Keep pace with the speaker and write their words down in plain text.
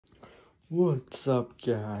What's up,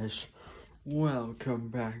 guys? Welcome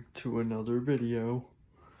back to another video.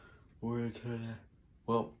 Where today,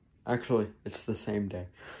 well, actually, it's the same day.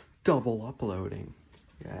 Double uploading.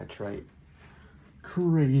 Yeah, that's right.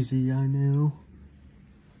 Crazy, I know.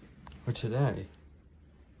 But today,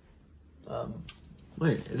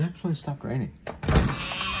 wait, it actually stopped raining.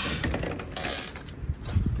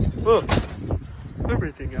 Look,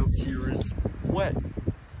 everything out here is wet.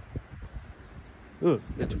 Ugh,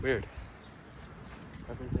 it's weird.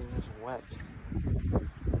 Everything is wet.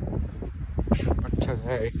 But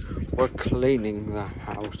today, we're cleaning the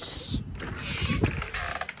house.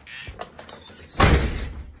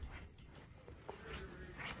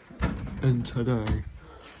 And today,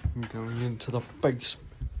 I'm going into the basement.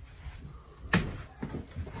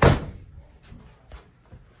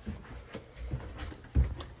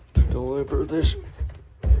 To deliver this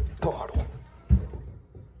bottle.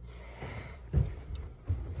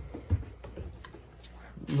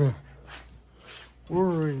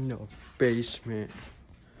 We're in the basement.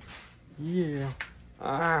 Yeah.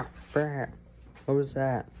 Ah, fat. What was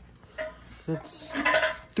that? That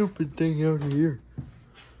stupid thing out here.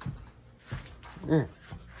 Yeah.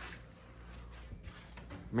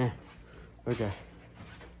 Man. Okay.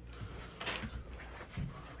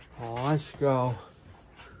 Oh, let's go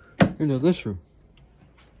into this room.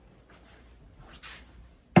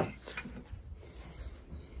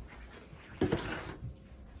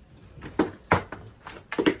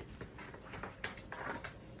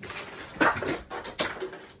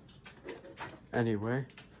 Anyway,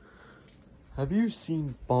 have you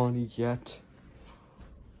seen Bonnie yet?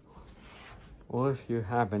 Well, if you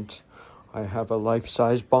haven't, I have a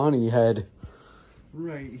life-size Bonnie head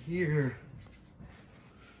right here.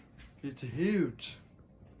 It's huge.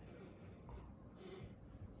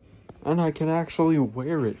 And I can actually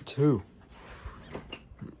wear it too.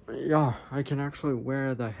 Yeah, I can actually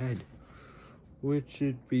wear the head, which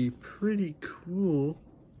should be pretty cool.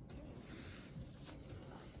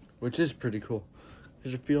 Which is pretty cool,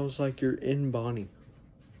 because it feels like you're in Bonnie.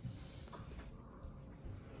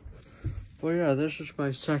 Well, yeah, this is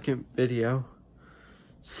my second video,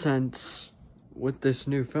 since with this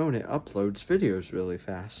new phone, it uploads videos really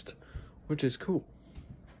fast, which is cool.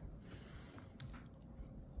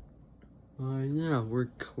 Yeah, we're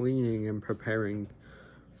cleaning and preparing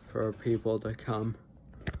for people to come.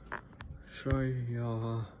 Show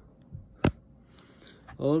y'all.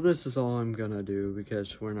 Oh, this is all I'm gonna do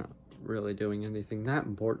because we're not really doing anything that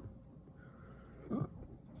important.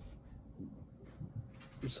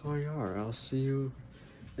 So yeah, I'll see you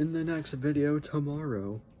in the next video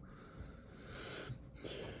tomorrow.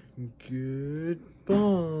 Goodbye.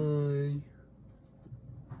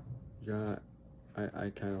 Yeah,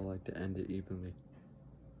 I kind of like to end it evenly.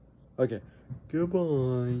 Okay,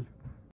 goodbye.